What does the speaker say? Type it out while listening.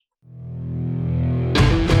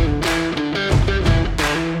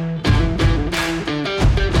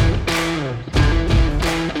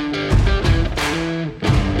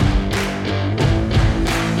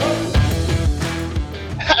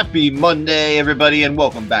Happy Monday, everybody, and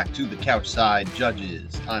welcome back to the Couchside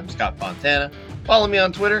Judges. I'm Scott Fontana. Follow me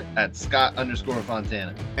on Twitter at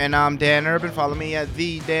Scott_Fontana. And I'm Dan Urban. Follow me at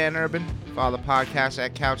the Dan Urban. Follow the podcast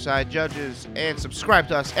at Couchside Judges. And subscribe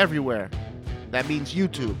to us everywhere. That means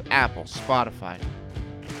YouTube, Apple, Spotify.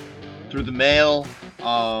 Through the mail,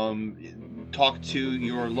 talk to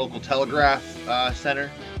your local telegraph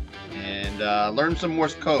center, and learn some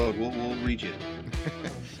Morse code. We'll read you.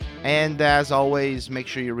 And as always, make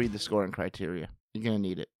sure you read the scoring criteria. You're going to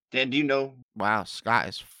need it. Dan, do you know? Wow, Scott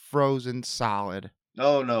is frozen solid.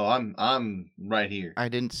 Oh no, I'm right here. I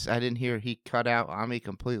didn't hear. He cut out on me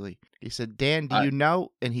completely. He said, "Dan, do you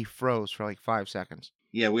know?" And he froze for like 5 seconds.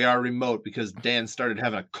 Yeah, we are remote because Dan started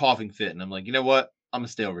having a coughing fit, and I'm like, you know what? I'm gonna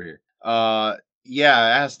stay over here. Yeah, I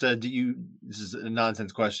asked, do you? This is a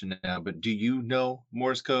nonsense question now, but do you know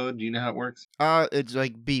Morse code? Do you know how it works? It's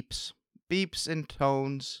like beeps and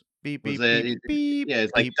tones. Beep, beep, it, beep, beep. Yeah,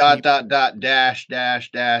 it's like beep, dot, beep. dot, dot, dash,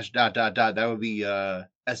 dash, dash, dot, dot, dot. That would be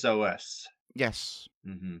SOS. Yes.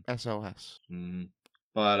 Mm-hmm. SOS. Mm-hmm.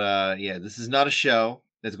 But yeah, this is not a show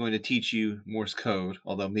that's going to teach you Morse code,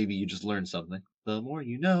 although maybe you just learned something. The more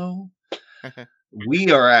you know.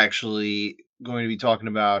 We are actually going to be talking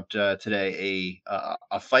about today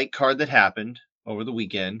a fight card that happened over the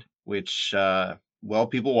weekend, which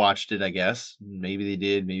people watched it, I guess. Maybe they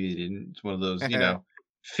did, maybe they didn't. It's one of those,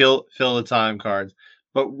 fill the time cards.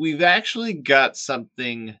 But we've actually got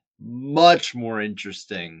something much more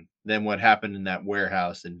interesting than what happened in that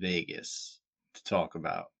warehouse in Vegas to talk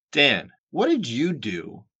about. Dan, what did you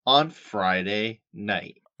do on Friday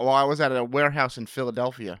night? Well, I was at a warehouse in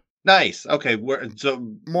Philadelphia. Nice. Okay.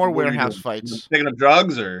 More warehouse fights. Picking up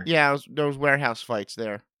drugs, or there was warehouse fights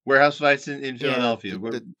there. Warehouse fights in Philadelphia.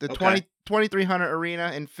 The 2300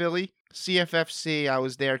 Arena in Philly, CFFC. I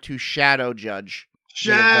was there to shadow judge.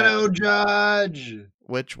 Shadow judge,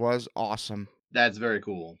 which was awesome. That's very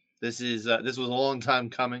cool. This was a long time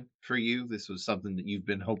coming for you. This was something that you've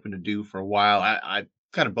been hoping to do for a while. I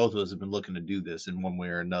kind of both of us have been looking to do this in one way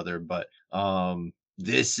or another, but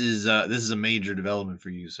this is a major development for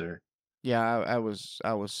you, sir. Yeah, it was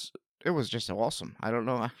just awesome. I don't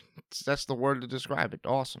know. That's the word to describe it.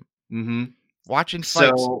 Awesome. Mm-hmm. Watching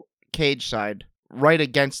fights cage side, right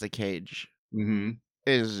against the cage,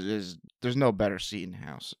 is there's no better seat in the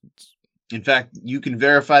house. In fact, you can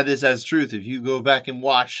verify this as truth if you go back and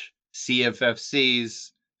watch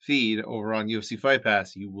CFFC's feed over on UFC Fight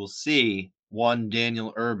Pass. You will see one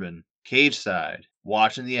Daniel Urban cage side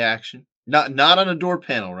watching the action. Not on a door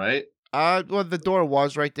panel, right? Well, the door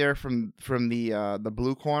was right there from the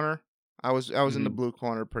blue corner. I was in the blue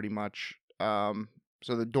corner pretty much. So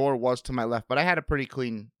the door was to my left, but I had a pretty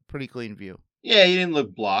clean view. Yeah, you didn't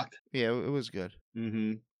look blocked. Yeah, it was good.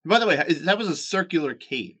 Mm-hmm. By the way, that was a circular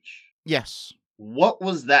cage. Yes. What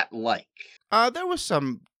was that like? There was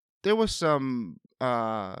some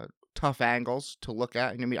tough angles to look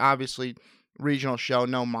at. I mean, obviously, regional show,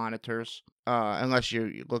 no monitors, unless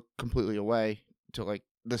you look completely away to like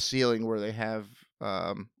the ceiling where they have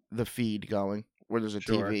the feed going, where there's a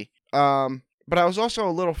TV. But I was also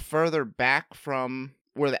a little further back from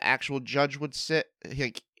where the actual judge would sit.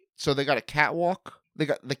 So they got a catwalk. They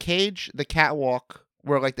got the cage, the catwalk,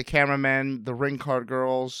 where like the cameraman, the ring card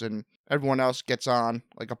girls, and everyone else gets on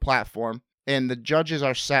like a platform. And the judges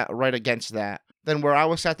are sat right against that. Then where I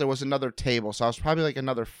was sat, there was another table. So I was probably like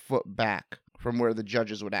another foot back from where the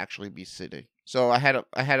judges would actually be sitting. So I had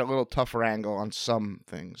a little tougher angle on some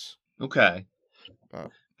things. Okay.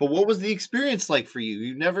 But what was the experience like for you?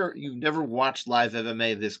 You've never watched live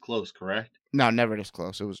MMA this close, correct? No, never this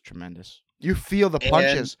close. It was tremendous. You feel the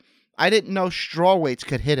punches. I didn't know strawweights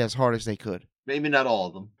could hit as hard as they could. Maybe not all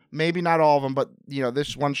of them. But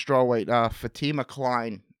this one strawweight, Fatima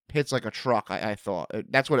Klein, hits like a truck. I thought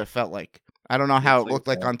that's what it felt like. I don't know how it looked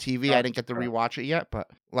like on TV. I didn't get to rewatch it yet, but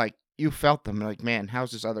like you felt them. Like, man,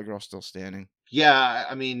 how's this other girl still standing? Yeah,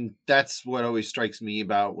 I mean, that's what always strikes me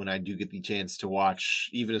about when I do get the chance to watch,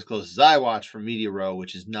 even as close as I watch from Media Row,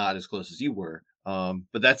 which is not as close as you were.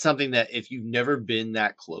 But that's something that if you've never been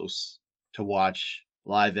that close to watch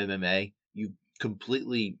live MMA, you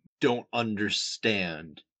completely don't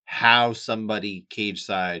understand how somebody cage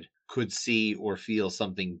side could see or feel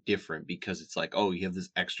something different, because it's like, oh, you have this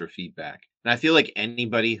extra feedback. And I feel like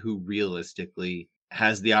anybody who realistically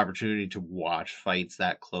has the opportunity to watch fights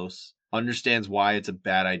that close understands why it's a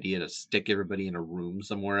bad idea to stick everybody in a room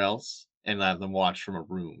somewhere else and have them watch from a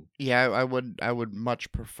room. Yeah, I would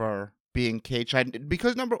much prefer being cage side,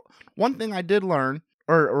 because one thing I did learn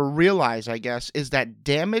or realize, I guess, is that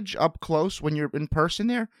damage up close when you're in person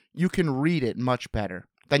there, you can read it much better.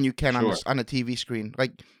 than you can Sure. on a TV screen.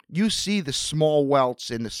 Like, you see the small welts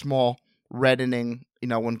and the small reddening,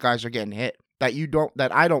 when guys are getting hit that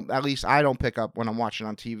at least I don't pick up when I'm watching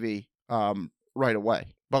on TV right away.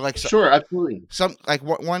 But like Sure, absolutely.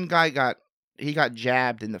 one guy got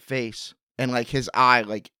jabbed in the face, and like his eye,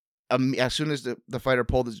 like as soon as the fighter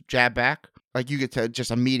pulled his jab back, like you get to just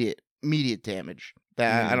immediate damage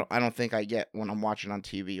that I don't think I get when I'm watching on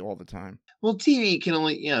TV all the time. Well, TV can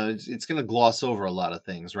only, it's going to gloss over a lot of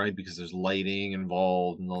things, right? Because there's lighting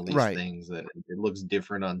involved and all these Right. things that it looks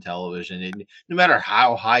different on television. And no matter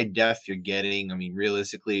how high def you're getting, I mean,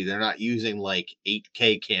 realistically, they're not using like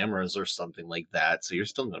 8K cameras or something like that. So you're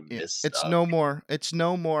still going to miss It's stuff.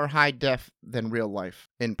 no more high def than real life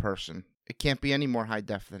in person. It can't be any more high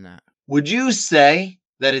def than that. Would you say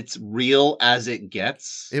that it's real as it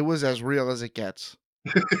gets? It was as real as it gets.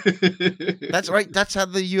 That's right. That's how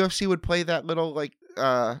the UFC would play that little like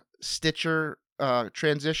Stitcher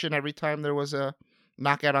transition every time there was a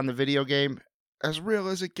knockout on the video game. As real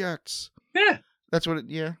as it gets. Yeah. That's what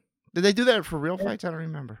yeah. Did they do that for real fights? I don't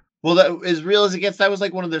remember. Well, that as real as it gets, that was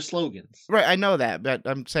like one of their slogans. Right, I know that, but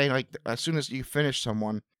I'm saying like as soon as you finish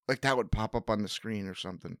someone, like that would pop up on the screen or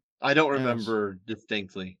something. I don't remember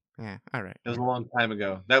distinctly. Yeah, all right. It was a long time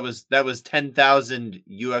ago. That was 10,000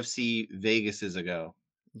 UFC Vegases ago.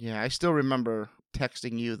 Yeah, I still remember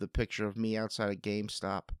texting you the picture of me outside of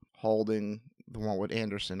GameStop holding the one with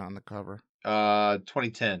Anderson on the cover.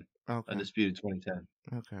 2010. Okay. Undisputed 2010.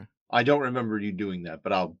 Okay. I don't remember you doing that,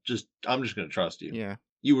 but I'm just going to trust you. Yeah.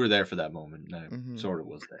 You were there for that moment, and I sort of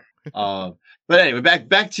was there. But anyway,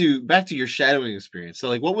 back to your shadowing experience. So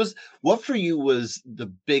like what for you was the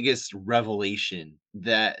biggest revelation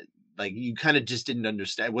that like you kind of just didn't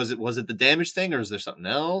understand? Was it the damage thing, or is there something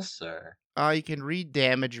else? Or You can read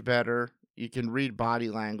damage better. You can read body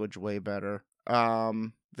language way better.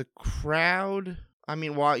 The crowd, I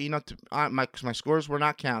mean, well, my scores were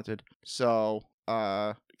not counted, so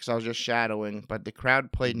because I was just shadowing, but the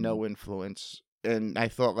crowd played no influence. And I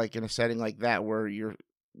thought, like, in a setting like that where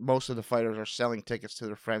most of the fighters are selling tickets to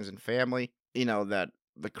their friends and family, that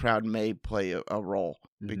the crowd may play a role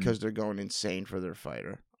because they're going insane for their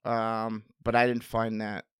fighter. But I didn't find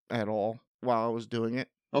that at all while I was doing it.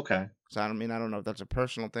 okay. So I don't know if that's a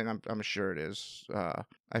personal thing. I'm sure it is.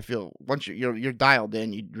 I feel once you're dialed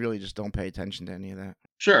in, you really just don't pay attention to any of that.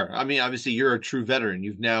 Sure. I mean, obviously, you're a true veteran.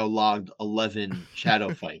 You've now logged 11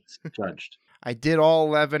 shadow fights judged. I did all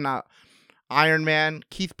 11. Iron Man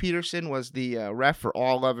Keith Peterson was the ref for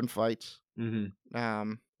all 11 fights.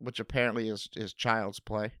 Which apparently is child's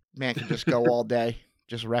play. Man can just go all day,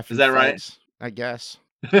 just ref. Is that fights, right? I guess.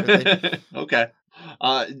 Okay.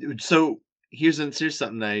 So here's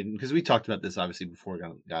something because we talked about this obviously before we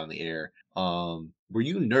got on the air. Were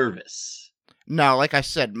you nervous? No, like I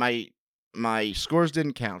said, my scores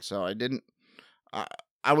didn't count, so I didn't.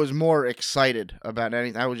 I was more excited about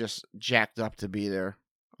anything. I was just jacked up to be there.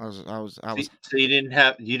 I was. So you didn't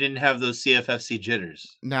have those CFFC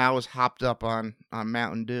jitters. No, I was hopped up on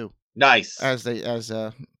Mountain Dew. Nice. As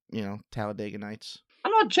Talladega Nights.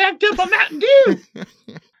 I'm all jacked up on Mountain Dew.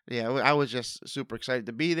 Yeah, I was just super excited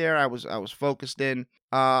to be there. I was focused in.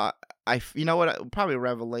 Probably a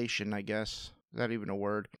revelation, I guess. Is that even a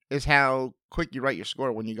word? Is how quick you write your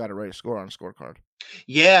score when you got to write a score on a scorecard.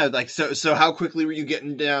 Yeah, like so. How quickly were you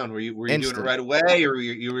getting down? Were you doing it right away, or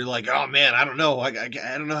you were like, oh man, I don't know, I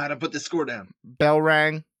don't know how to put this score down. Bell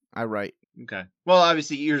rang, I write. Okay. Well,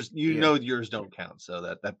 obviously yours don't count, so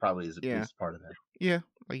that probably is part of that. Yeah,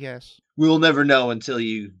 I guess. We'll never know until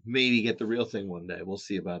you maybe get the real thing one day. We'll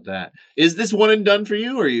see about that. Is this one and done for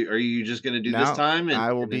you, or are you just going to do this time? And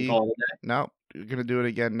I will and then call it a day? No, you're going to do it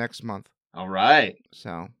again next month. All right.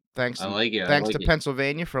 So thanks. I like it. Thanks to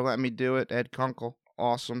Pennsylvania for letting me do it. Ed Kunkel,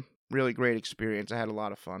 awesome, really great experience. I had a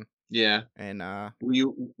lot of fun. Yeah. And were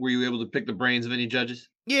you able to pick the brains of any judges?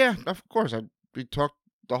 Yeah, of course. We talked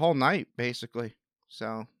the whole night basically.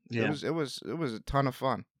 So yeah. it was a ton of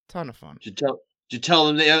fun. Did you tell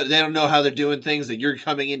them they don't know how they're doing things, that you're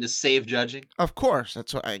coming in to save judging? Of course.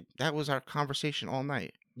 That was our conversation all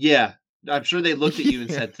night. Yeah. I'm sure they looked at you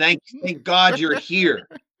and said, thank God you're here.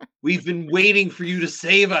 We've been waiting for you to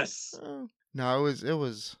save us. No, it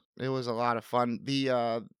was a lot of fun. They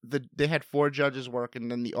had 4 judges working,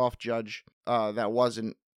 and then the off judge that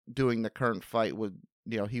wasn't doing the current fight would,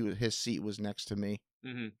 his seat was next to me.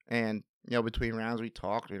 And between rounds we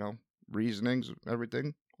talked, reasonings,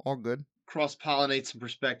 everything, all good. Cross-pollinate some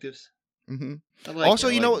perspectives. Also,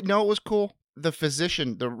 it was cool.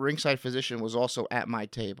 The ringside physician was also at my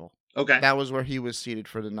table. Okay. That was where he was seated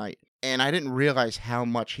for the night. and I didn't realize how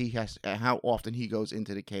much how often he goes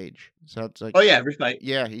into the cage. So it's like, Oh yeah, every fight.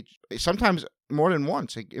 yeah, he sometimes more than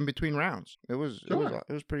once, like, in between rounds. Sure.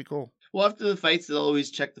 It was pretty cool. Well, after the fights, they'll always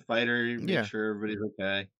check the fighter, make Yeah. sure everybody's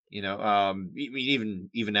okay. I mean,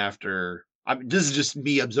 even after, I mean, this is just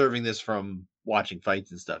me observing this from watching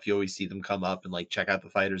fights and stuff. You always see them come up and like check out the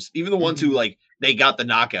fighters, even the ones who Mhm. like they got the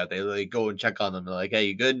knockout. They like go and check on them. They're like, "Hey,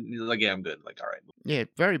 you good?" And you're like, "Yeah, I'm good." Like, all right. Yeah,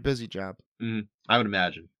 very busy job. I would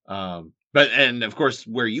imagine. But and of course,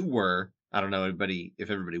 where you were, I don't know if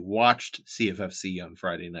everybody watched CFFC on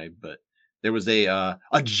Friday night, but there was a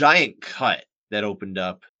giant cut that opened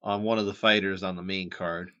up on one of the fighters on the main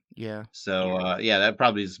card. Yeah. So yeah, that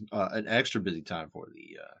probably is an extra busy time for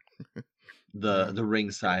Yeah. the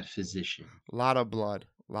ringside physician. Lot of blood.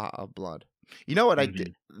 Lot of blood. You know what I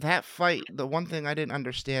did? Mhm. That fight, the one thing I didn't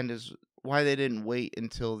understand is why they didn't wait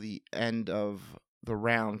until the end of the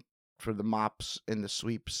round for the mops and the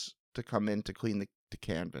sweeps to come in to clean the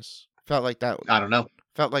canvas. Felt like that. I don't know.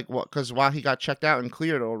 Felt like what? Because while he got checked out and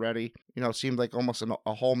cleared already, it seemed like almost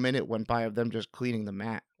a whole minute went by of them just cleaning the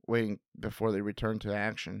mat, waiting before they returned to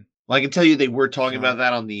action. Well, I can tell you they were talking So, about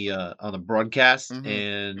that on the broadcast, hmm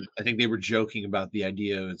and I think they were joking about the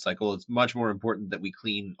idea. It's like, well, it's much more important that we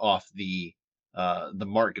clean off the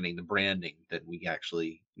marketing, the branding, than we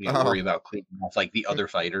actually oh, worry about cleaning off like the other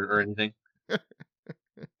fighter or anything.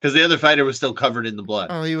 Because the other fighter was still covered in the blood.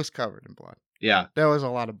 oh, he was covered in blood. Yeah, There was a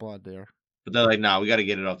lot of blood there. but they're like, "No, we got to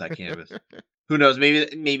get it off that canvas." Who knows?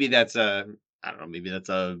 Maybe that's a I don't know. Maybe that's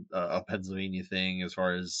a Pennsylvania thing as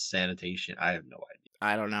far as sanitation. I have no idea.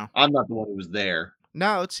 I don't know. I'm not the one who was there.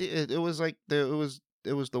 No, it was like it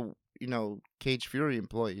was the Cage Fury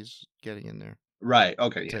employees getting in there Right.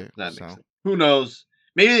 Okay. Yeah, too. that makes So sense. Who knows?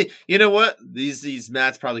 Maybe you know what these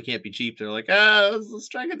mats probably can't be cheap. They're like, let's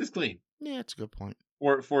try and get this clean, yeah, it's a good point.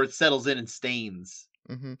 or it settles in and stains.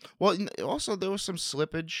 Well, also there was some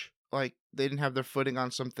slippage. Like they didn't have their footing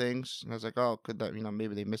on some things, and I was like, oh, could that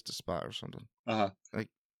maybe they missed a spot or something. Uh huh. Like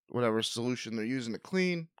whatever solution they're using to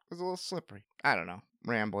clean was a little slippery. I don't know.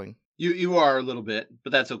 Rambling. You are a little bit,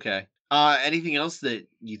 but that's okay. Anything else that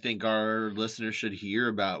you think our listeners should hear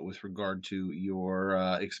about with regard to your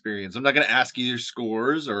experience? I'm not going to ask you your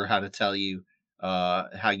scores or how to tell you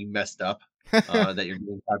how you messed up, that you're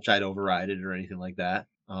getting outside overrided or anything like that.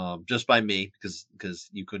 Just by me because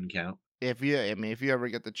you couldn't count. If you ever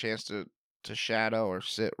get the chance to shadow or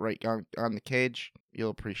sit right on the cage, you'll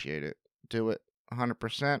appreciate it. Do it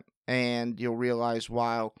 100%, and you'll realize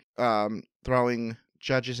while throwing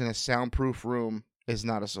judges in a soundproof room is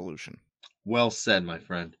not a solution. Well said, my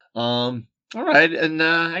friend. All right, and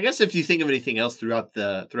I guess if you think of anything else throughout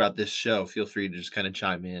this show, feel free to just kind of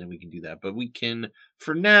chime in, and we can do that. But we can,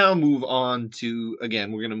 for now, move on to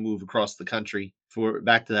again. We're going to move across the country for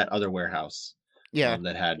back to that other warehouse Yeah.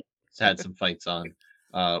 that had some fights on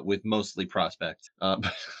with mostly prospects.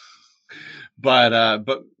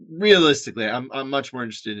 But realistically, I'm much more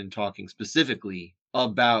interested in talking specifically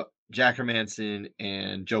about Jack Hermansson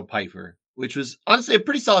and Joe Pyfer, which was honestly a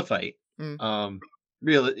pretty solid fight. Mm.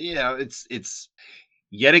 Really, it's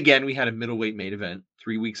yet again we had a middleweight main event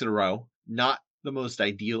 3 weeks in a row. Not the most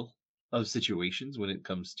ideal of situations when it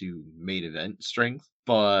comes to main event strength,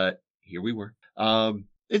 but here we were.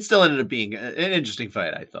 It still ended up being an interesting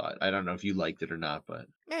fight. I thought. I don't know if you liked it or not, but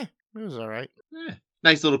It was all right.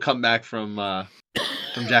 nice little comeback from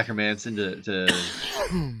Jack Hermansson to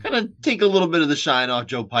kind of take a little bit of the shine off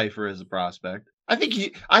Joe Pyfer as a prospect.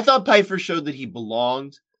 I thought Pyfer showed that he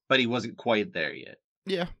belonged, but he wasn't quite there yet.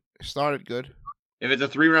 Yeah, started good. If it's a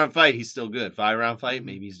 3-round fight, he's still good. 5-round fight, Mhm.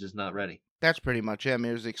 maybe he's just not ready. That's pretty much it. I mean,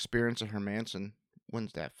 it was the experience of Hermansson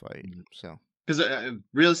wins that fight. Mhm. So Because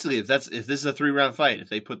realistically, if this is a 3-round fight, if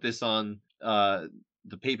they put this on the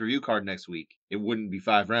pay-per-view card next week, it wouldn't be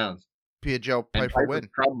 5 rounds. be a Joe And Pyfer Piper win.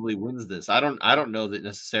 probably wins this. I don't know that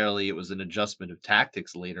necessarily it was an adjustment of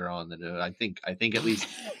tactics later on. That I think at least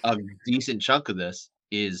a decent chunk of this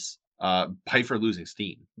is Piper losing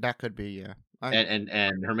steam That could be, yeah. and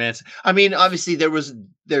Hermansson. I mean, obviously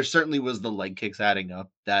there certainly was the leg kicks adding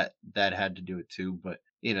up that had to do it too. But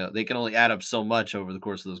they can only add up so much over the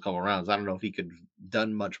course of those couple rounds. I don't know if he could have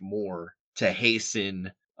done much more to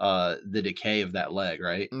hasten the decay of that leg,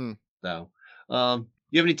 right? Mm. So,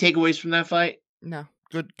 you have any takeaways from that fight? No,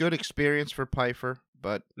 good experience for Pyfer,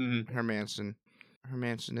 but Mhm. Hermansson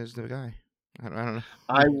is the guy. I don't know.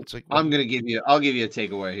 It's like, I'll give you a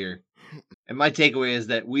takeaway here. And my takeaway is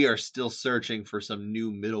that we are still searching for some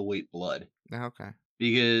new middleweight blood okay.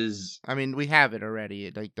 because I mean, we have it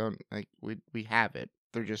already. We have it.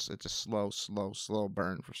 It's a slow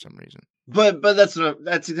burn for some reason. But that's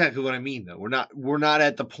exactly what I mean though. We're not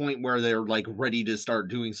at the point where they're like ready to start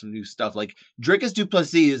doing some new stuff. Like Dricus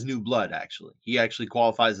Duplessis is new blood actually. He actually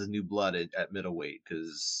qualifies as new blood at middleweight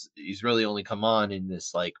because he's really only come on in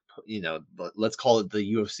this like let's call it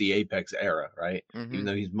the UFC Apex era, right? Even Mm-hmm.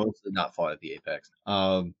 though he's mostly not fought at the Apex.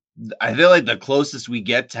 I feel like the closest we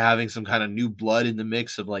get to having some kind of new blood in the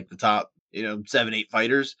mix of like the top 7-8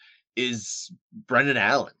 fighters is Brendan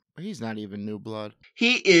Allen. He's not even new blood.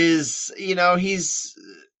 He is, he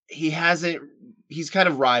hasn't he's kind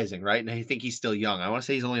of rising, right? And I think he's still young. I want to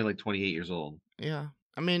say he's only like 28 years old. Yeah.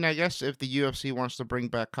 I mean, I guess if the UFC wants to bring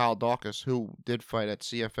back Kyle Dawkins, who did fight at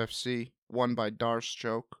CFFC, won by Darce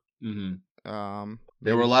choke. Hmm. There were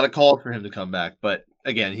Maybe a lot of calls for him to come back, but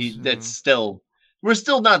again, that's still we're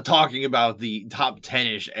still not talking about the top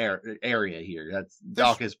 10ish area here. That's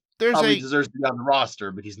Dawkins probably deserves to be on the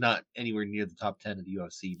roster, but he's not anywhere near the top 10 of the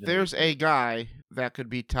UFC. There's a guy that could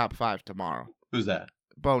be top 5 tomorrow. Who's that?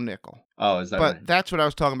 Bo Nickel. Oh, is that But right? that's what I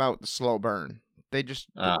was talking about with the slow burn. They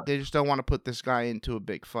just don't want to put this guy into a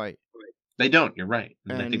big fight. They don't. You're right.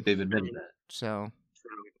 And I think they've admitted that. So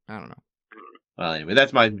I don't know. Well, anyway,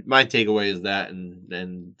 that's my takeaway is that,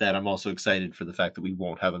 and that I'm also excited for the fact that we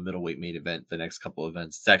won't have a middleweight main event the next couple of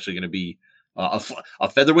events. It's actually going to be a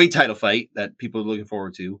featherweight title fight that people are looking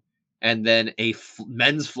forward to, and then a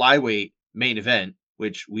men's flyweight main event,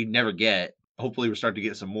 which we never get. Hopefully, we're starting to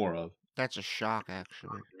get some more of. That's a shock,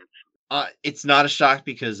 actually. It's not a shock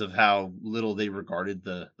because of how little they regarded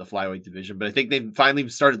the flyweight division, but I think they finally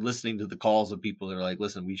started listening to the calls of people that are like,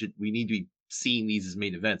 listen, we need to be seeing these as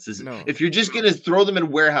main events. If you're just going to throw them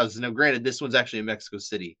in warehouses, now granted, this one's actually in Mexico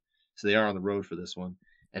City, so they are on the road for this one,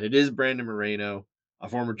 and it is Brandon Moreno, a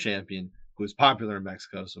former champion who is popular in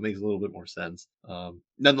Mexico, so it makes a little bit more sense.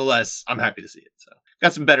 Nonetheless, I'm happy to see it. So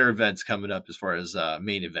got some better events coming up as far as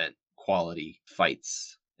main event quality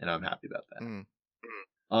fights, and I'm happy about that.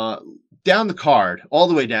 Down the card, all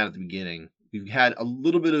the way down at the beginning, we've had a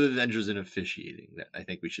little bit of Avengers in officiating that I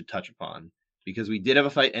think we should touch upon because we did have a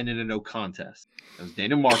fight end in a no contest. It was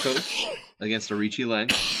Daniel Marcos against Arichi Lang.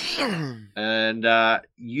 And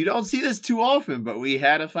you don't see this too often, but we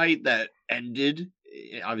had a fight that ended.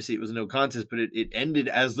 Obviously, it was a no contest, but it ended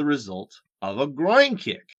as the result of a groin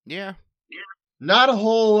kick. Yeah. Not a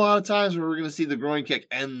whole lot of times where we're going to see the groin kick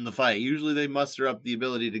end the fight. Usually they muster up the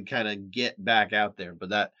ability to kind of get back out there, but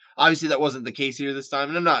that wasn't the case here this time.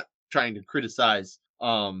 And I'm not trying to criticize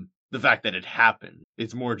the fact that it happened.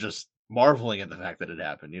 It's more just marveling at the fact that it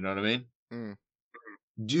happened. You know what I mean?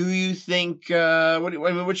 Do you think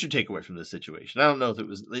what's your takeaway from this situation? I don't know if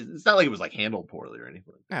it's not like it was like handled poorly or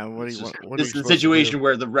anything. Yeah, this is a situation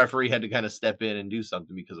where the referee had to kind of step in and do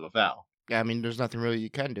something because of a foul. Yeah, I mean, there's nothing really you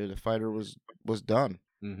can do. The fighter was done.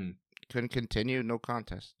 Mm-hmm. Couldn't continue. No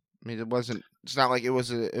contest. I mean, it's not like it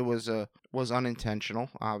was unintentional,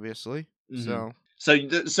 obviously. Mm-hmm.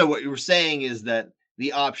 So what you were saying is that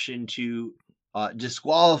the option to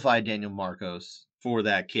disqualify Daniel Marcos for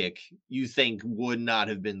that kick, you think would not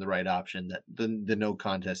have been the right option, that the no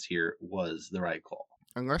contest here was the right call.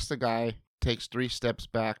 Unless the guy takes 3 steps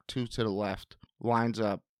back, 2 to the left, lines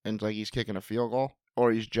up, and like he's kicking a field goal,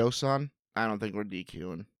 or he's Joe Son, I don't think we're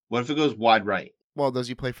DQing. What if it goes wide right? Well, does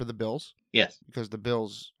he play for the Bills? Yes. Because the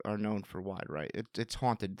Bills are known for wide right. It's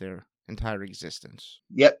haunted their entire existence.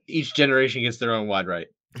 Yep. Each generation gets their own wide right.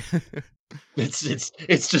 It's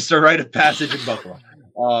just a rite of passage in Buffalo.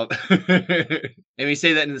 And we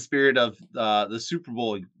say that in the spirit of the Super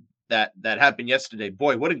Bowl that happened yesterday.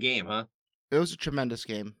 Boy, what a game, huh? It was a tremendous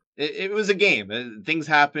game. It was a game. Things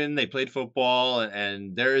happened. They played football,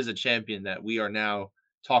 and there is a champion that we are now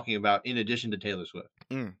talking about in addition to Taylor Swift.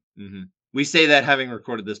 Mm-hmm. We say that having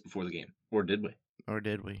recorded this before the game. Or did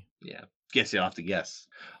we? Yeah. Guess you'll have to guess.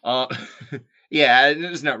 Yeah,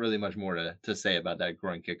 there's not really much more to say about that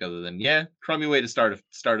groin kick other than, crummy way to start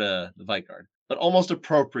the fight card. But almost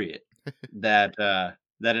appropriate that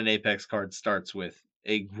an Apex card starts with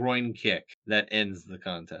a groin kick that ends the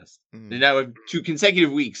contest. And now we have 2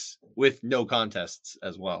 consecutive weeks with no contests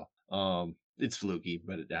as well. It's fluky,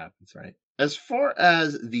 but it happens, right? As far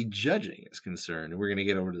as the judging is concerned, we're going to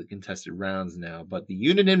get over to the contested rounds now, but the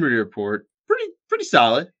unanimity report, pretty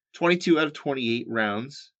solid. 22 out of 28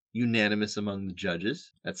 rounds, unanimous among the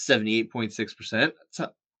judges. That's 78.6%.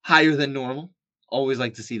 That's higher than normal. Always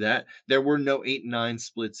like to see that. There were no 8-9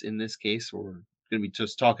 splits in this case. We're going to be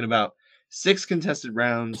just talking about 6 contested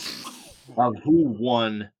rounds of who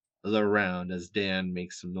won the round, as Dan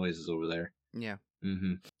makes some noises over there. Yeah.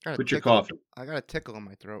 Mm-hmm. Quit your coughing. I got a tickle in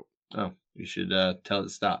my throat. Oh, you should tell it to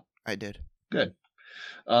stop. I did. Good.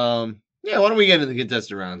 Why don't we get into the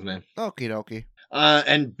contested rounds, man? Okie dokie.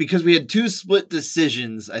 And because we had 2 split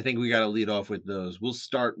decisions, I think we got to lead off with those. We'll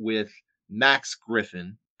start with Max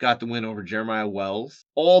Griffin got the win over Jeremiah Wells,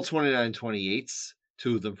 all 29-28s,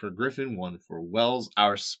 2 of them for Griffin, 1 for Wells.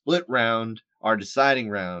 Our split round, our deciding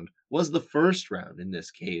round, was the first round in this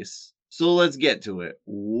case. So let's get to it.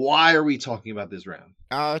 Why are we talking about this round?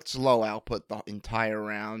 It's low output the entire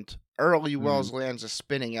round. Early Wells lands a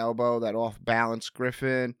spinning elbow that off-balance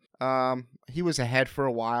Griffin. He was ahead for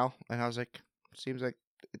a while, and I was like, seems like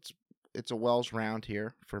it's a Wells round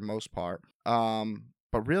here for most part.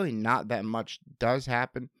 But really not that much does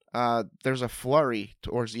happen. There's a flurry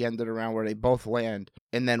towards the end of the round where they both land,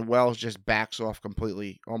 and then Wells just backs off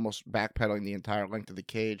completely, almost backpedaling the entire length of the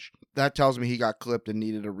cage. That tells me he got clipped and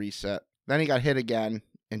needed a reset. Then he got hit again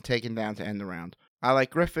and taken down to end the round. I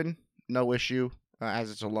like Griffin, no issue,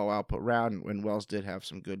 as it's a low output round, and Wells did have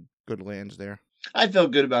some good lands there. I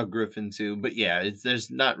felt good about Griffin too, but yeah,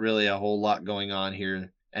 there's not really a whole lot going on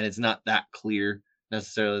here, and it's not that clear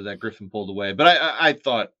necessarily that Griffin pulled away. But I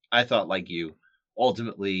thought like you,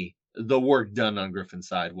 ultimately the work done on Griffin's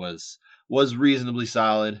side was reasonably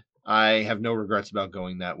solid. I have no regrets about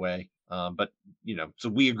going that way. But so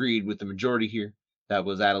we agreed with the majority here. That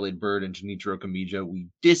was Adelaide Bird and Junichiro Kamijo. We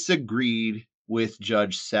disagreed with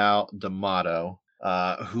Judge Sal D'Amato,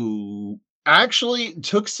 who actually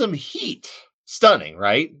took some heat. Stunning,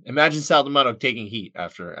 right? Imagine Sal D'Amato taking heat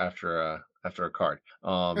after a card.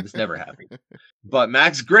 This never happened. But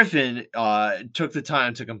Max Griffin took the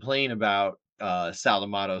time to complain about Sal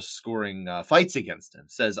D'Amato scoring fights against him.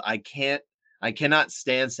 Says, I cannot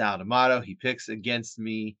stand Sal D'Amato. He picks against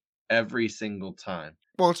me every single time.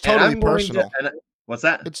 Well, it's totally personal. What's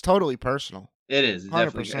that? It's totally personal. It is.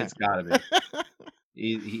 Definitely. It's gotta be.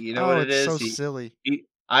 You know what it is? So silly.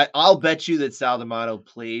 I'll bet you that Sal D'Amato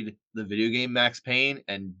played the video game Max Payne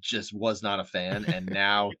and just was not a fan, and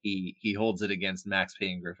now he holds it against Max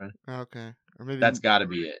Payne Griffin. Okay, or maybe that's got to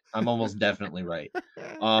be it. I'm almost definitely right.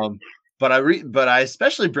 But I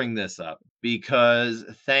especially bring this up because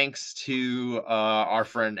thanks to our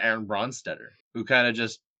friend Aaron Bronstetter, who kind of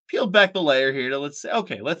just peeled back the layer here to let's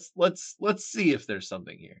see if there's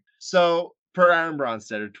something here. So per Aaron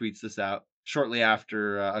Bronstetter tweets this out shortly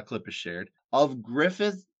after a clip is shared. Of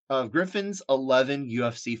Griffin's 11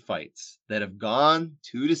 UFC fights that have gone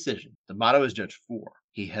to decision, D'Amato has judged 4.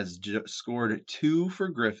 He has scored 2 for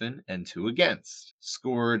Griffin and 2 against.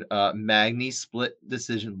 Scored Magny split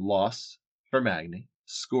decision loss for Magny.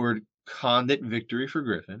 Scored Condit victory for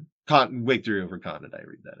Griffin. Victory over Condit, I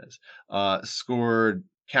read that as. Scored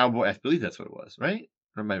Cowboy, I believe that's what it was, right?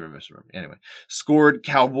 Or might have misremembered. Anyway, scored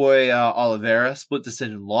Cowboy Oliveira split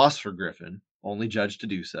decision loss for Griffin. Only judged to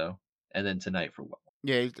do so. And then tonight for Wells.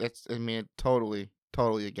 Yeah, totally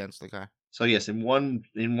against the guy. So yes, in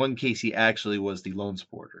one case, he actually was the lone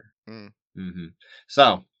supporter. Mm-hmm.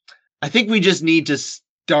 So I think we just need to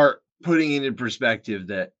start putting it in perspective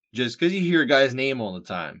that just because you hear a guy's name all the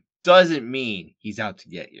time doesn't mean he's out to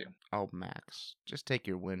get you. Oh, Max, just take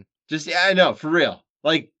your win. I know, for real.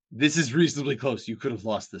 Like, this is reasonably close. You could have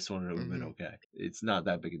lost this one and it would have been okay. It's not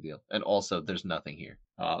that big a deal. And also, there's nothing here.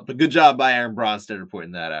 But good job by Aaron Bronstetter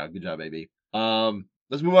pointing that out. Good job, baby.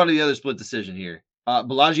 Let's move on to the other split decision here.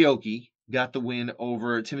 Balaji Oki got the win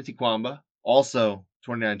over Timothy Kwamba. Also,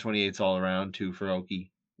 29-28 all around. 2 for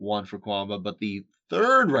Oki, 1 for Kwamba. But the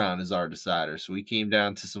third round is our decider. So we came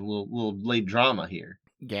down to some little late drama here.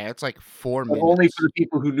 Yeah, it's like 4 minutes. Only for the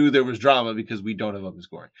people who knew there was drama because we don't have open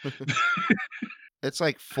scoring. It's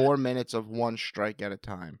like 4 minutes of one strike at a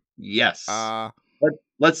time. Yes.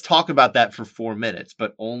 Let's talk about that for 4 minutes,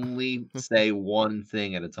 but only say one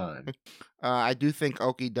thing at a time. I do think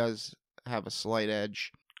Oki does have a slight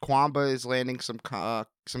edge. Kwamba is landing some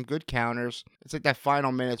good counters. It's like that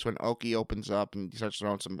final minutes when Oki opens up and starts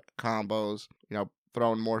throwing some combos,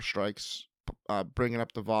 throwing more strikes, bringing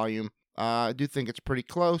up the volume. I do think it's pretty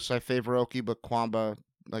close. I favor Oki, but Kwamba,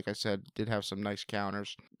 like I said, did have some nice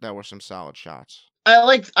counters that were some solid shots.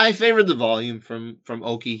 I favored the volume from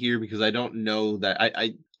Oki here because I don't know that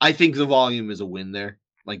I think the volume is a win there.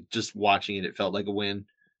 Like just watching it felt like a win.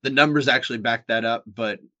 The numbers actually back that up,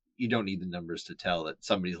 but you don't need the numbers to tell that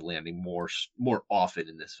somebody's landing more often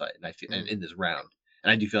in this fight, and I feel in this round.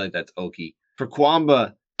 And I do feel like that's Oki. For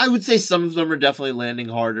Kwamba, I would say some of them are definitely landing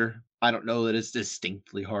harder. I don't know that it's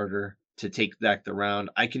distinctly harder to take back the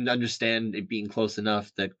round. I can understand it being close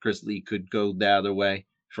enough that Chris Lee could go the other way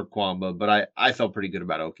for Kwamba, but I felt pretty good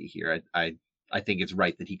about Oki here. I think it's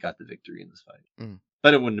right that he got the victory in this fight.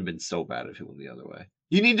 But it wouldn't have been so bad if he went the other way.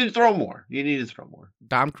 You need to throw more.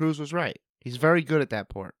 Dom Cruz was right. He's very good at that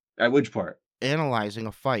part. At which part? Analyzing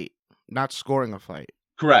a fight, not scoring a fight.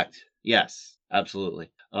 Correct. Yes,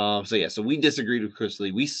 absolutely. So yeah, so we disagreed with Chris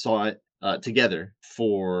Lee. We saw it together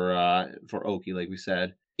for Oki, like we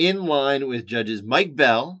said, in line with judges Mike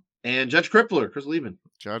Bell and Judge Crippler, Chris Lieben.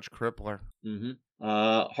 Judge Crippler.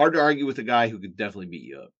 Hard to argue with a guy who could definitely beat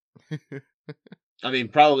you up. I mean,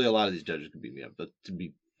 probably a lot of these judges could beat me up, but to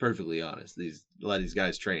be perfectly honest, a lot of these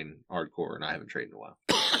guys train hardcore, and I haven't trained in a while.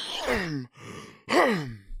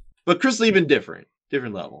 But Chris Lieben, different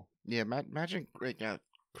level. Yeah, imagine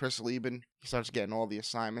Chris Lieben. He starts getting all the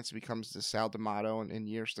assignments, becomes the Sal D'Amato in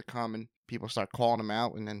years to come, and people start calling him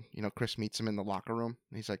out. And then Chris meets him in the locker room,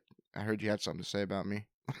 and he's like, "I heard you had something to say about me."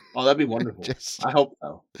 Oh, that'd be wonderful. I hope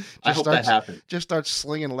so. I hope that happens. Just starts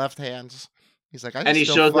slinging left hands. He's like, and he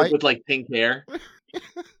shows up with like pink hair.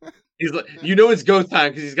 He's like, it's go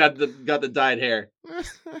time because he's got the dyed hair.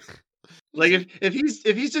 Like if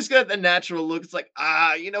he's just got the natural look, it's like,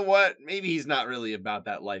 you know what? Maybe he's not really about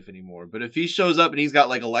that life anymore. But if he shows up and he's got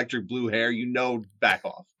like electric blue hair, back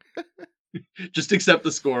off. Just accept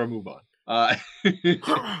the score and move on.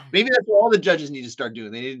 Maybe that's what all the judges need to start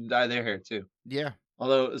doing. They need to dye their hair too. Yeah.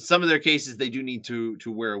 Although some of their cases they do need to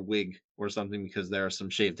wear a wig or something because there are some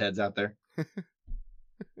shaved heads out there.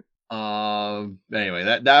 Anyway,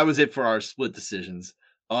 that was it for our split decisions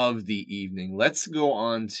of the evening. Let's go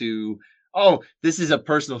on to this is a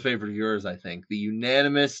personal favorite of yours, I think. The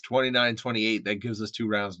unanimous 29-28 that gives us 2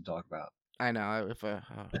 rounds to talk about. I know. The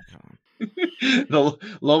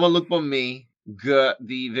Loma Lookboonmee got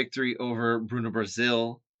the victory over Bruno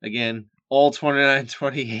Brazil. Again, all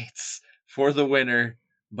 29-28s for the winner,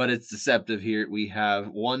 but it's deceptive here. We have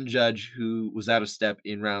one judge who was out of step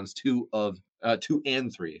in rounds 2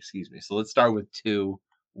 and 3, excuse me. So let's start with 2.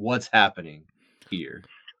 What's happening here?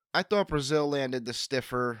 I thought Brazil landed the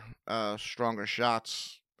stiffer, stronger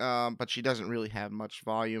shots, but she doesn't really have much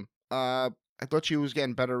volume. I thought she was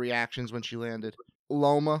getting better reactions when she landed.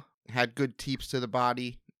 Loma had good teeps to the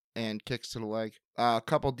body and kicks to the leg. A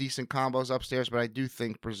couple decent combos upstairs, but I do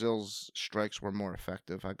think Brazil's strikes were more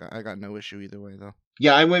effective. I got no issue either way, though.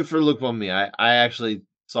 Yeah, I went for Lookboonmee. I actually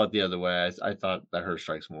saw it the other way. I thought that her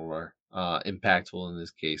strikes were impactful in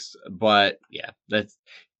this case. But yeah,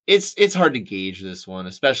 it's hard to gauge this one,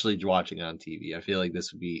 especially watching on TV. I feel like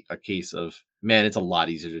this would be a case of, man, it's a lot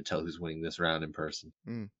easier to tell who's winning this round in person.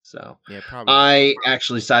 So yeah, probably. I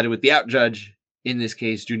actually sided with the out judge in this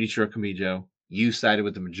case, Junichiro Kamijo. You sided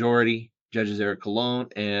with the majority, judges Eric Colon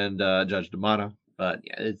and Judge D'Amato. But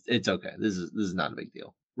yeah, it's okay. This is not a big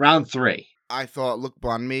deal. Round 3. I thought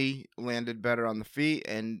Lookboonmee landed better on the feet,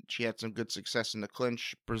 and she had some good success in the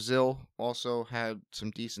clinch. Brazil also had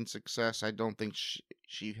some decent success. I don't think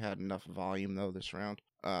she had enough volume, though, this round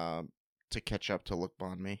to catch up to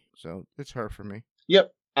Lookboonmee. So it's her for me.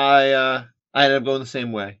 Yep. I ended up going the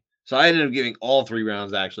same way. So I ended up giving all 3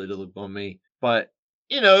 rounds, actually, to Lookboonmee. But,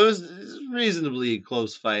 it was reasonably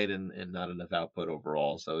close fight and not enough output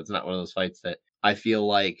overall. So it's not one of those fights that I feel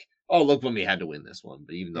like, Lookboonmee had to win this one.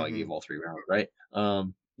 But even though I gave all 3 rounds, right?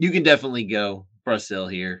 You can definitely go Brazil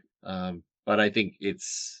here. But I think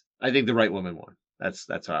the right woman won.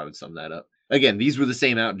 That's how I would sum that up. Again, these were the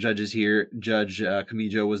same out judges here. Judge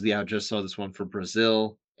Kamijo was the out judge, saw this one for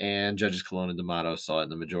Brazil, and judges Colon and D'Amato saw it in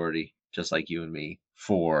the majority, just like you and me,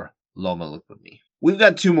 for Loma Lookboonmee. We've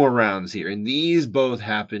got 2 more rounds here, and these both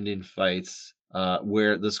happened in fights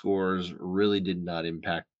where the scores really did not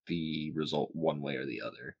impact the result one way or the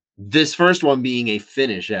other. This first one being a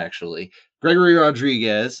finish, actually. Gregory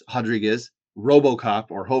Rodriguez,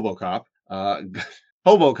 Robocop or Hobocop.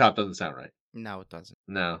 Hobocop doesn't sound right. No, it doesn't.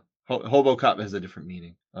 No. Hobocop has a different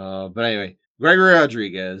meaning. But anyway, Gregory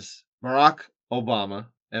Rodriguez, Barack Obama,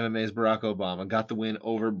 MMA's Barack Obama, got the win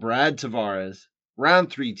over Brad Tavares.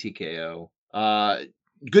 Round 3 TKO.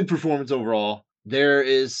 Good performance overall. There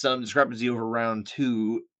is some discrepancy over round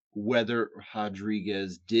 2, whether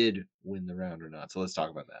Rodriguez did win the round or not. So let's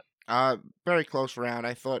talk about that. Very close round.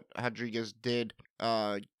 I thought Rodriguez did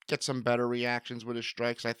get some better reactions with his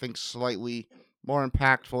strikes. I think slightly more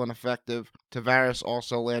impactful and effective. Tavares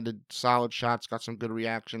also landed solid shots, got some good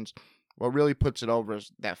reactions. What really puts it over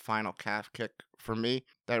is that final calf kick for me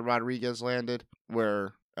that Rodriguez landed,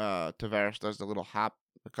 where Tavares does the little hop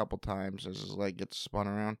a couple times as his leg gets spun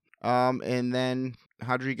around. And then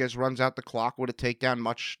Rodriguez runs out the clock with a takedown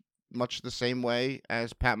much the same way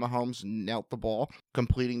as Pat Mahomes knelt the ball,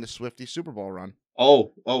 completing the Swifty Super Bowl run.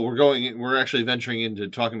 We're actually venturing into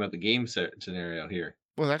talking about the game scenario here.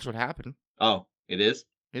 Well, that's what happened. Oh, it is?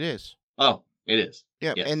 It is. Oh, it is.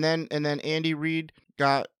 Yeah, yes. And then Andy Reid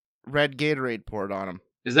got red Gatorade poured on him.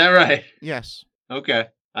 Is that right? Yes. Okay.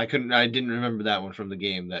 I didn't remember that one from the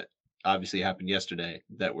game that obviously happened yesterday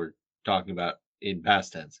that we're talking about in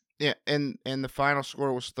past tense. Yeah, and the final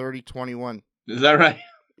score was 30-21. Is that right?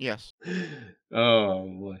 Yes. Oh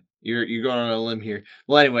boy, you're going on a limb here.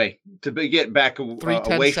 Well, anyway, get back Three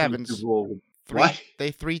away from the Super 10-7s. Bowl. What?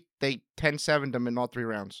 They 10-7'd them in all 3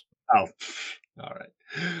 rounds. Oh, all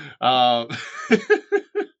right.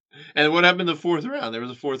 And what happened in the fourth round? There was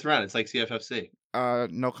a fourth round. It's like CFFC.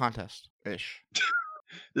 No contest ish.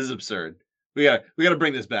 This is absurd. We gotta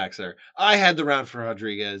bring this back, sir. I had the round for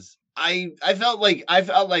Rodriguez. I felt like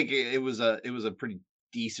it was a pretty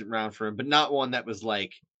decent round for him, but not one that was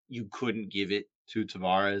like you couldn't give it to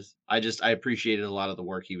Tavares. I appreciated a lot of the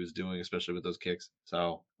work he was doing, especially with those kicks.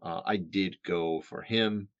 So I did go for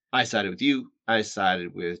him. I sided with you. I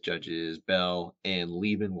sided with Judges Bell and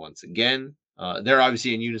Lieben once again. They're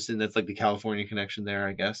obviously in unison. That's like the California connection there,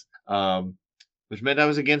 I guess. Which meant I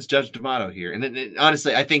was against Judge D'Amato here. And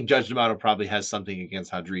honestly, I think Judge D'Amato probably has something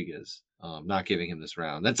against Rodriguez, not giving him this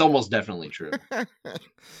round. That's almost definitely true.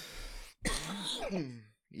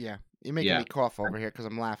 Yeah, you're making me cough over here because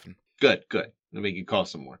I'm laughing. Good. I'll make you cough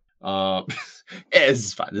some more. This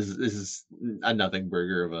is fine. This is a nothing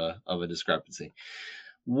burger of a discrepancy.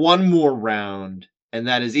 One more round, and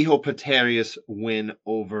that is Iho Peterius win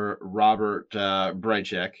over Robert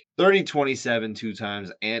Brejcek. 30-27 two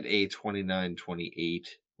times and a 29-28.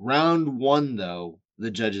 Round one, though,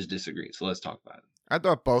 the judges disagreed. So let's talk about it. I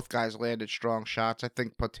thought both guys landed strong shots. I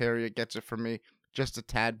think Poteria gets it for me just a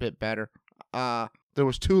tad bit better. There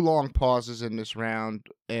was 2 long pauses in this round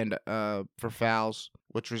and for fouls,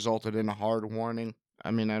 which resulted in a hard warning.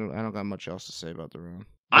 I mean, I don't got much else to say about the round.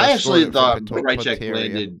 I actually thought Brejcek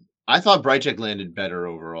landed. I thought Brejcek landed better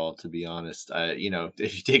overall, to be honest.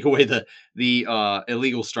 If you take away the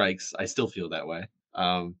illegal strikes, I still feel that way.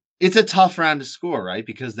 It's a tough round to score, right?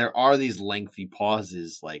 Because there are these lengthy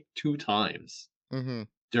pauses, like 2 times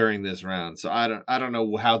during this round. So I don't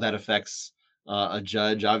know how that affects a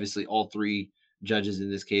judge. Obviously, all 3 judges in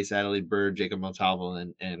this case, Adelaide Bird, Jacob Montalvo,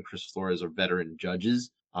 and Chris Flores, are veteran judges.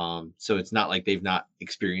 So it's not like they've not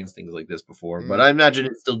experienced things like this before, but I imagine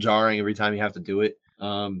it's still jarring every time you have to do it.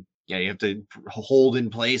 You have to hold in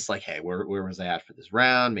place, like, hey, where was I at for this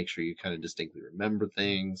round? Make sure you kind of distinctly remember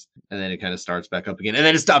things, and then it kind of starts back up again, and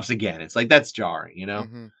then it stops again. It's like, that's jarring,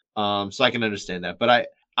 So I can understand that, but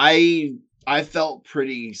I felt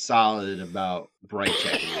pretty solid about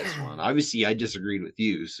Brejcek in this one. Obviously, I disagreed with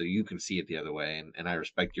you, so you can see it the other way, and I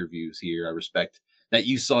respect your views here. I respect that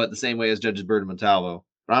you saw it the same way as Judges Bird and Montalvo.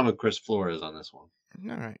 But I'm with Chris Flores on this one.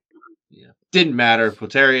 All right. Yeah. Didn't matter.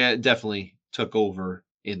 Poteria definitely took over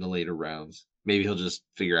in the later rounds. Maybe he'll just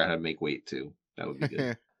figure out how to make weight too. That would be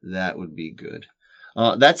good. That would be good.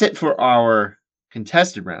 That's it for our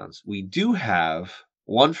contested rounds. We do have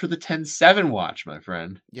one for the 10-7 watch, my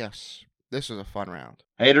friend. Yes. This was a fun round.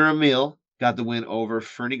 Hader Emil got the win over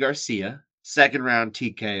Fernie Garcia. Second round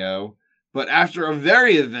TKO. But after a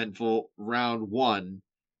very eventful round 1,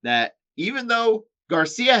 that even though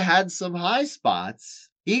Garcia had some high spots,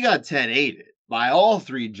 he got 10-8'd by all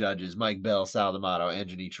 3 judges, Mike Bell, Sal D'Amato, and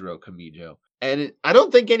Genichiro Kamijo. And I don't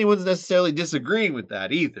think anyone's necessarily disagreeing with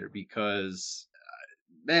that either, because,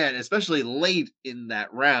 man, especially late in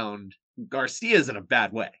that round, Garcia's in a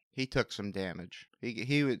bad way. He took some damage.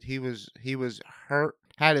 He was hurt,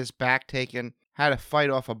 had his back taken, had to fight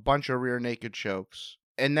off a bunch of rear naked chokes.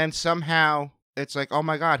 And then somehow it's like, oh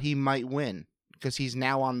my God, he might win because he's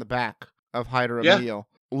now on the back of Hader Emil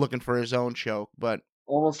looking for his own choke, but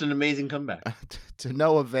almost an amazing comeback to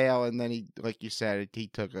no avail. And then he, like you said, he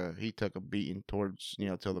took a beating towards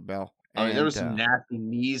to the bell. I mean, there was some nasty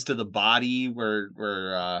knees to the body where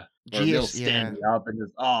Emil standing up and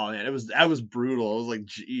just, oh man, that was brutal. I was like,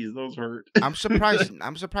 geez, those hurt. I'm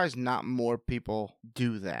surprised not more people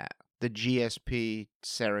do that. The GSP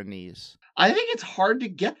Sarah knees. I think it's hard to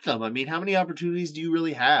get them. I mean, how many opportunities do you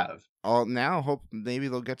really have? Oh, now hope maybe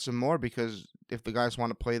they'll get some more, because if the guys want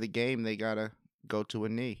to play the game, they gotta go to a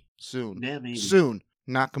knee soon. Yeah, maybe. Soon,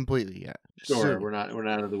 not completely yet. Sure, soon. We're not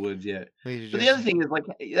out of the woods yet. But the other thing is, like,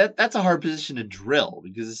 that's a hard position to drill,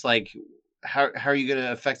 because it's like, how are you going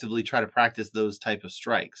to effectively try to practice those type of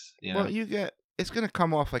strikes? Well, it's going to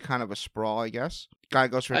come off like kind of a sprawl, I guess. Guy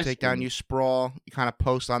goes for a takedown, you sprawl, you kind of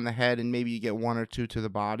post on the head, and maybe you get 1 or 2 to the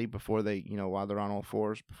body before they, while they're on all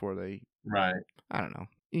fours, before they. Right. I don't know.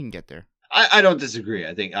 You can get there. I don't disagree.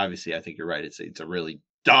 I think you're right. It's a really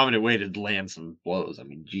dominant way to land some blows. I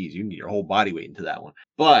mean, geez, you need your whole body weight into that one.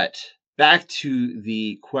 But back to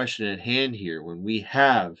the question at hand here. When we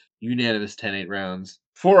have unanimous 10-8 rounds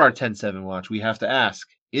for our 10-7 watch, we have to ask,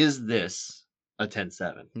 is this a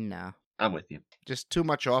 10-7? No. I'm with you. Just too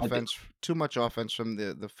much offense. Too much offense from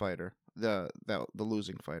the fighter, the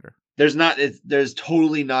losing fighter. There's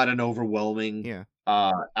totally not an overwhelming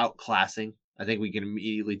outclassing. I think we can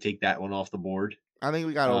immediately take that one off the board. I think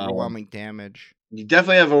we got Um, overwhelming damage. you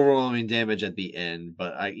definitely have overwhelming damage at the end,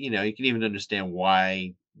 but you can even understand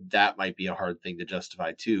why that might be a hard thing to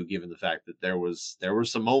justify too, given the fact that there were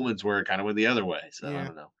some moments where it kind of went the other way. So I Yeah.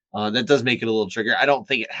 don't know. That does make it a little trigger. I don't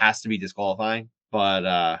think it has to be disqualifying,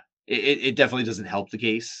 but it definitely doesn't help the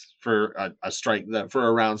case for a strike that for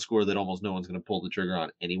a round score that almost no one's going to pull the trigger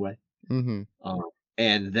on anyway. Mm-hmm.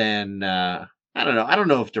 And then I don't know. I don't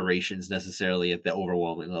know if duration's necessarily at the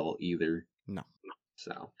overwhelming level either. No.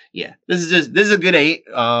 So yeah, this is a good 8.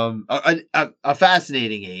 A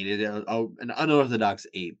fascinating 8, an unorthodox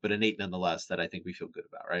 8, but an 8 nonetheless that I think we feel good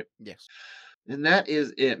about, right? Yes. And that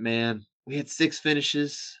is it, man. We had 6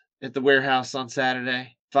 finishes at the warehouse on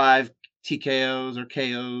Saturday. 5 TKOs or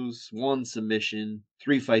KOs, 1 submission,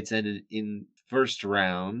 3 fights ended in first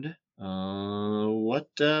round. What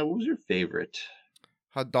was your favorite?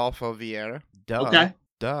 Rodolfo Vieira. Duh. Okay.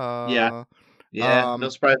 Duh. Yeah, no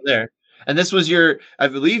surprise there. And this was I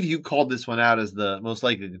believe you called this one out as the most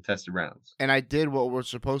likely contested rounds. And I did what we're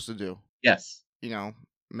supposed to do. Yes.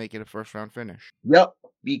 Make it a first round finish. Yep.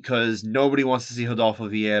 Because nobody wants to see Rodolfo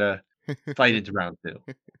Vieira fight into round 2.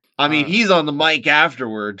 I mean, he's on the mic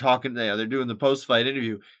afterward talking. They're doing the post-fight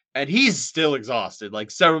interview, and he's still exhausted.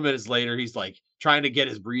 Like several minutes later, he's like trying to get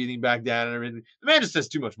his breathing back down and everything. The man just has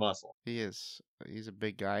too much muscle. He is. He's a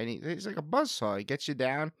big guy, and he's like a buzzsaw. He gets you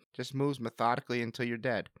down, just moves methodically until you're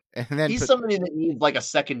dead. And then he's somebody that needs like a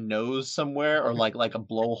second nose somewhere, or like a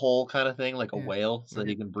blowhole kind of thing, like a whale, so that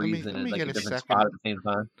he can breathe in like a different spot at the same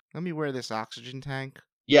time. Let me wear this oxygen tank.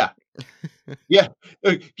 Yeah. Yeah.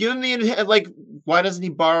 Give him the why doesn't he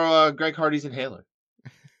borrow Greg Hardy's inhaler?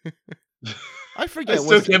 I forget. I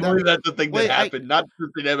still can't believe that's the thing that happened. Not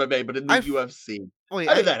just in MMA, but in the UFC.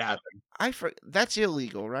 How did that happen? That's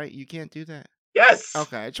illegal, right? You can't do that. Yes.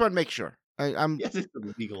 Okay, I just want to make sure. Yes, it's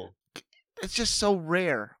illegal. It's just so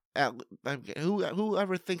rare.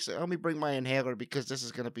 Whoever thinks let me bring my inhaler because this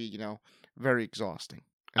is going to be very exhausting,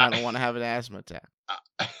 and I don't want to have an asthma attack.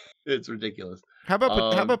 It's ridiculous. How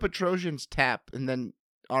about Petrosian's tap and then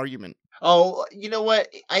argument? Oh, you know what?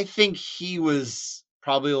 I think he was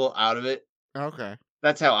probably a little out of it. Okay.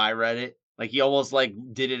 That's how I read it. Like he almost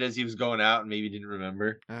did it as he was going out and maybe didn't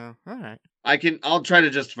remember. Oh, all right. I'll try to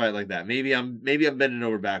justify it like that. Maybe I'm bending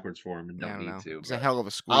over backwards for him and don't need to. It's a hell of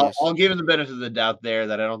a squeeze. I'll give him the benefit of the doubt there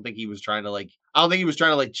that I don't think he was trying to Chael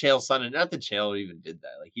Sonnen. Not that Chael even did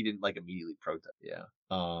that. Like he didn't immediately protest. Yeah.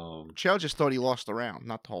 Chael just thought he lost the round,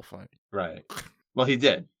 not the whole fight. Right. Well, he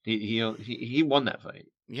did. He won that fight.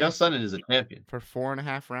 Chael Sonnen is a champion. For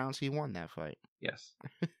 4.5 rounds, he won that fight. Yes.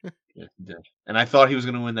 Yes, he did. And I thought he was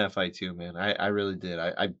going to win that fight too, man. I really did.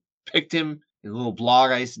 I picked him in a little blog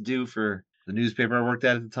I used to do for the newspaper I worked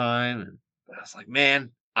at the time. And I was like, man,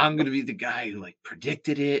 I'm going to be the guy who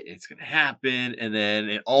predicted it. It's going to happen. And then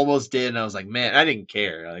it almost did. And I was like, man, I didn't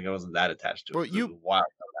care. I wasn't that attached to it. It was a wild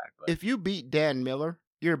comeback. But if you beat Dan Miller,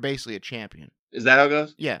 you're basically a champion. Is that how it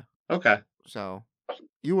goes? Yeah. Okay. So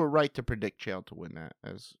you were right to predict Chael to win that,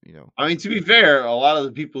 I mean, to be fair, a lot of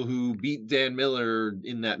the people who beat Dan Miller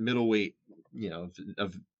in that middleweight,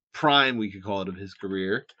 of prime, we could call it, of his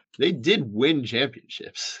career, they did win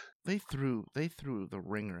championships. They threw the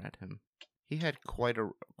ringer at him. He had quite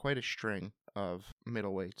a string of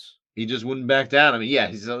middleweights. He just wouldn't back down. I mean,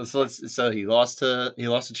 yeah. So he lost to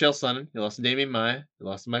Chael Sonnen. He lost to Damian Maia. He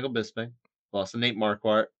lost to Michael Bisping. Lost to Nate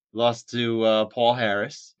Marquardt. Lost to Paul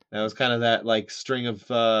Harris. That was kind of that string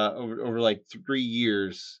of over 3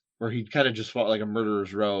 years where he kind of just fought like a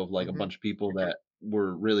murderer's row of a bunch of people that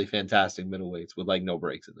were really fantastic middleweights with no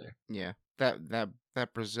breaks in there. Yeah,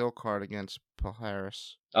 that Brazil card against Paul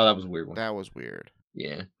Harris. Oh, that was a weird one. That was weird.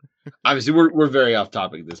 Yeah. Obviously, we're very off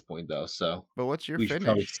topic at this point though. So, but what's your we finish? Should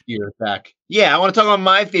probably steer it back. Yeah, I want to talk about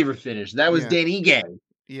my favorite finish. That was Dan Ige.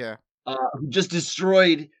 Yeah. Who just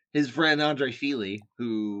destroyed his friend Andre Fili,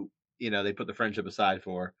 who they put the friendship aside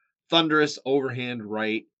for. Thunderous overhand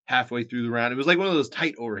right halfway through the round. It was one of those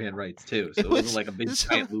tight overhand rights too. So it wasn't a big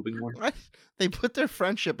giant looping one. They put their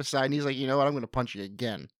friendship aside and he's like, you know what, I'm gonna punch you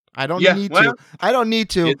again. I don't need to. I don't need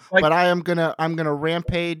to, but I'm gonna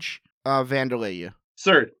rampage Vanderlei you.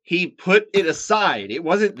 Sir, he put it aside. It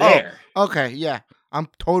wasn't there. Oh, okay, yeah. I'm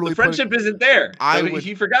totally the friendship isn't there.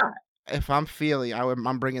 He forgot. If I'm Fili,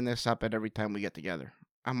 I'm bringing this up at every time we get together.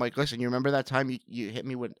 I'm like, listen, you remember that time you hit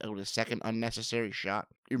me with a second unnecessary shot?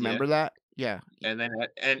 You remember that? Yeah. And then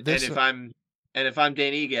if I'm Dan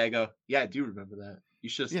Ige, I go, yeah, I do remember that. You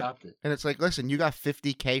should have stopped it. And it's like, listen, you got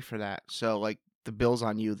 $50K for that, so the bill's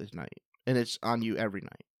on you this night, and it's on you every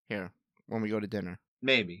night. Here, when we go to dinner.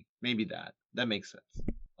 Maybe that makes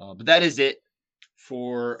sense. But that is it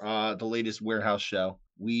for the latest warehouse show.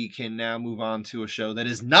 We can now move on to a show that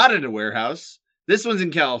is not at a warehouse, This one's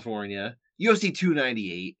in California. UFC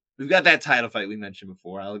 298. We've got that title fight we mentioned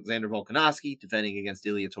before. Alexander Volkanovski defending against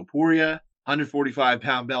Ilia Topuria.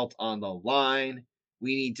 145-pound belt on the line.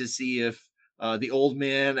 We need to see if the old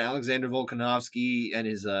man Alexander Volkanovski and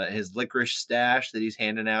his licorice stash that he's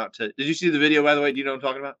handing out to. Did you see the video, by the way? Do you know what I'm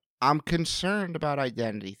talking about? I'm concerned about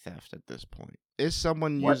identity theft at this point. Is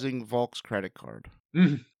someone using Volk's credit card?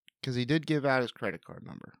 Because he did give out his credit card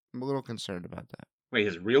number. I'm a little concerned about that. Wait,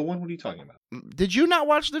 his real one? What are you talking about? Did you not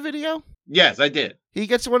watch the video? Yes, I did. He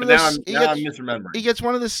gets one of those. I'm misremembering. He gets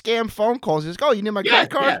one of the scam phone calls. He goes, "Oh, you need my credit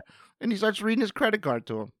card?" Yeah. And he starts reading his credit card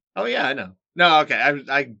to him. Oh yeah, I know. No, okay,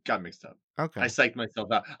 I got mixed up. Okay, I psyched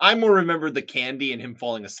myself out. I more remember the candy and him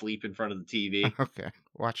falling asleep in front of the TV. Okay,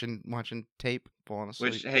 watching tape, falling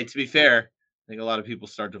asleep. Which, hey, to be fair, I think a lot of people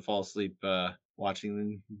start to fall asleep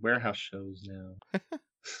watching warehouse shows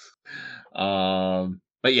now.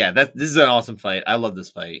 But yeah, this is an awesome fight. I love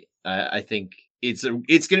this fight. I think it's going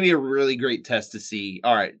to be a really great test to see.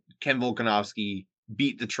 All right, can Volkanovski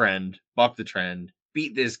beat the trend, buck the trend,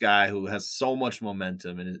 beat this guy who has so much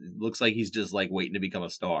momentum, and it looks like he's just like waiting to become a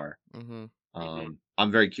star.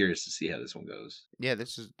 I'm very curious to see how this one goes. Yeah,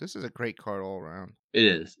 this is a great card all around. It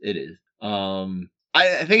is.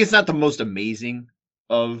 I think it's not the most amazing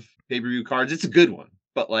of pay-per-view cards. It's a good one,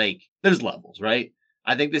 but like there's levels, right?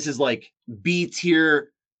 I think this is like B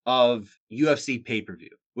tier of UFC pay-per-view,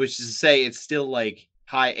 which is to say it's still like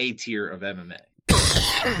high A tier of MMA.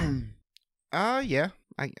 Yeah,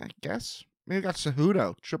 I guess. Maybe we got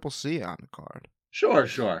Cejudo, Triple C on the card. Sure.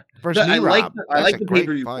 I like the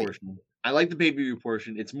pay-per-view portion. I like the pay-per-view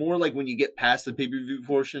portion. It's more like when you get past the pay-per-view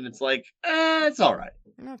portion, it's like, it's all right.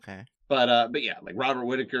 Okay. But yeah, like Robert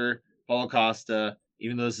Whittaker, Paulo Costa,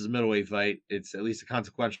 even though this is a middleweight fight, it's at least a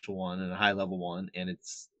consequential one and a high-level one, and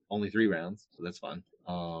it's only 3 rounds, so that's fun.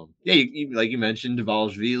 Yeah, like you mentioned,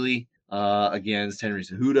 Dvalishvili against Henry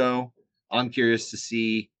Cejudo. I'm curious to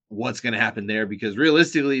see what's going to happen there because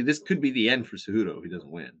realistically, this could be the end for Cejudo if he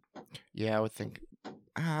doesn't win. Yeah, I would think.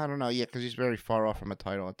 I don't know. Yeah, because he's very far off from a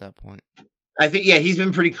title at that point. I think, yeah, he's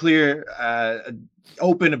been pretty clear,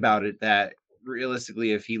 open about it that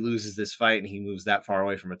realistically, if he loses this fight and he moves that far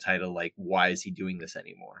away from a title, like, why is he doing this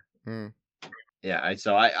anymore? Yeah,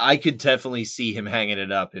 so I could definitely see him hanging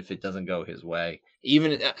it up if it doesn't go his way.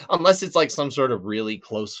 Even unless it's like some sort of really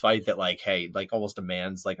close fight that like, hey, like almost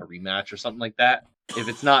demands like a rematch or something like that. If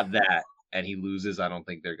it's not that and he loses, I don't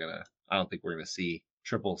think we're gonna see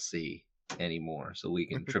Triple C anymore. So we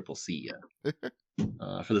can Triple C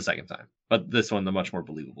for the second time. But this one, the much more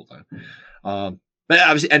believable time. But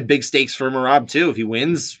obviously, and big stakes for Merab too. If he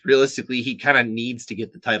wins, realistically, he kind of needs to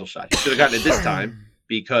get the title shot. He should have gotten it this time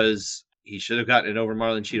because he should have gotten it over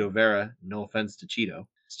Marlon Cheeto Vera. No offense to Cheeto.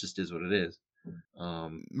 It just is what it is.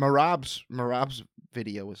 Merab's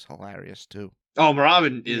video was hilarious too. Oh,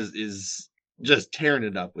 Merab is just tearing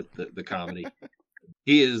it up with the comedy.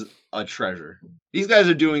 He is a treasure. These guys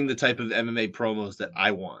are doing the type of MMA promos that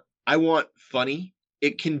I want. I want funny.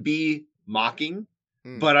 It can be mocking,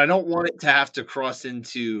 but I don't want it to have to cross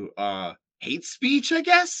into hate speech, I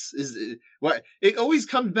guess. What it always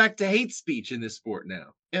comes back to hate speech in this sport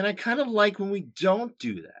now. And I kind of like when we don't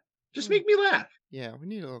do that. Just make me laugh. Yeah, we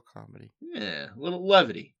need a little comedy. Yeah, a little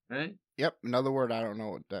levity, right? Yep, another word I don't know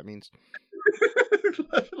what that means.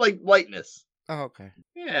 Like lightness. Oh, okay.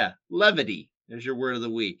 Yeah, levity. There's your word of the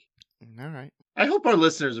week. All right. I hope our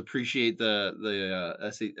listeners appreciate the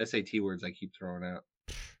SAT words I keep throwing out.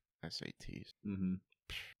 SATs.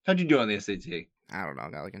 How'd you do on the SAT? I don't know.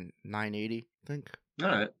 I got like a 980, I think. All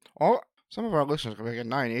right. Some of our listeners are like a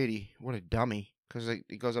 980. What a dummy. Because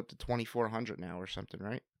it goes up to 2,400 now or something,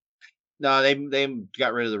 right? No, they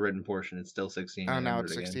got rid of the written portion. It's still 16. Oh, now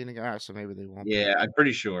it's 16 again. All right, so maybe they won't. Yeah, I'm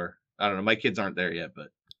pretty sure. I don't know. My kids aren't there yet, but.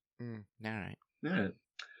 All right. All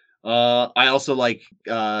right. I also like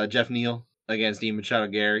Jeff Neal against Ian Machado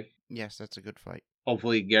Gary. Yes, that's a good fight.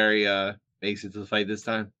 Hopefully Gary makes it to the fight this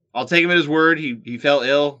time. I'll take him at his word. He fell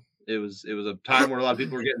ill. It was a time where a lot of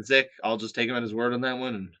people were getting sick. I'll just take him at his word on that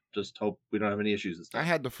one and just hope we don't have any issues this time. I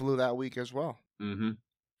had the flu that week as well.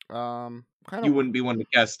 You wouldn't be one to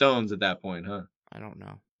cast stones at that point, huh? I don't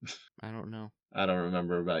know. I don't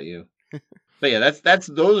remember about you. But yeah,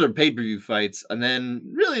 those are pay-per-view fights. And then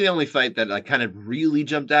really the only fight that I kind of really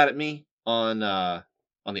jumped out at me on the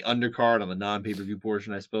undercard, on the non-pay-per-view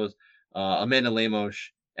portion, I suppose. Amanda Lemos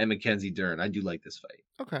and Mackenzie Dern. I do like this fight.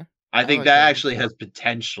 Okay. I think that actually has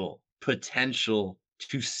potential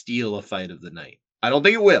to steal a fight of the night. I don't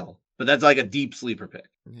think it will, but that's like a deep sleeper pick.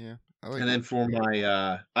 Yeah. And then for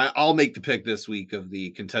my, I'll make the pick this week of the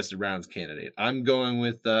contested rounds candidate. I'm going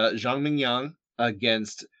with Zhang Mingyang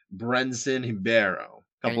against Brenson Ribeiro.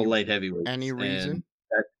 couple light heavyweights. Any reason?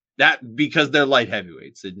 And that because they're light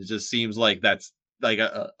heavyweights, it just seems like that's like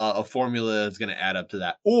a formula that's going to add up to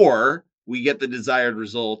that, or we get the desired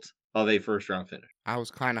result of a first round finish. I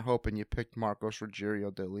was kind of hoping you picked Marcos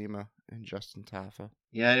Rogerio de Lima and Justin Tafa.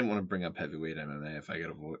 Yeah, I didn't want to bring up heavyweight MMA if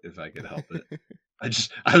I could help it.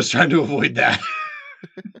 I was trying to avoid that.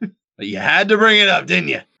 But you had to bring it up, didn't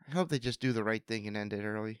you? I hope they just do the right thing and end it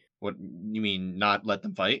early. What you mean, not let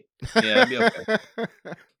them fight? Yeah, that'd be okay.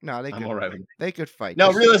 No, I'm all right with it. They could fight.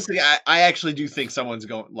 No, realistically, I actually do think someone's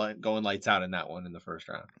going lights out in that one in the first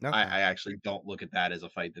round. Okay. I actually don't look at that as a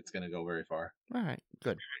fight that's going to go very far. All right,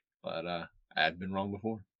 good. But I've been wrong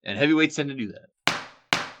before, and heavyweights tend to do that.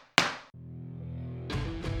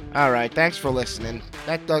 All right, thanks for listening.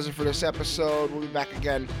 That does it for this episode. We'll be back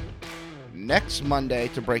again next Monday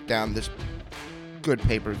to break down this good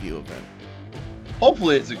pay-per-view event.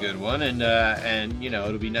 Hopefully it's a good one, and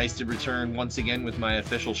it'll be nice to return once again with my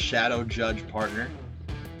official Shadow Judge partner.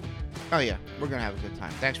 Oh yeah, we're gonna have a good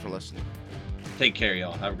time. Thanks for listening. Take care,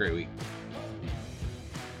 y'all. Have a great week.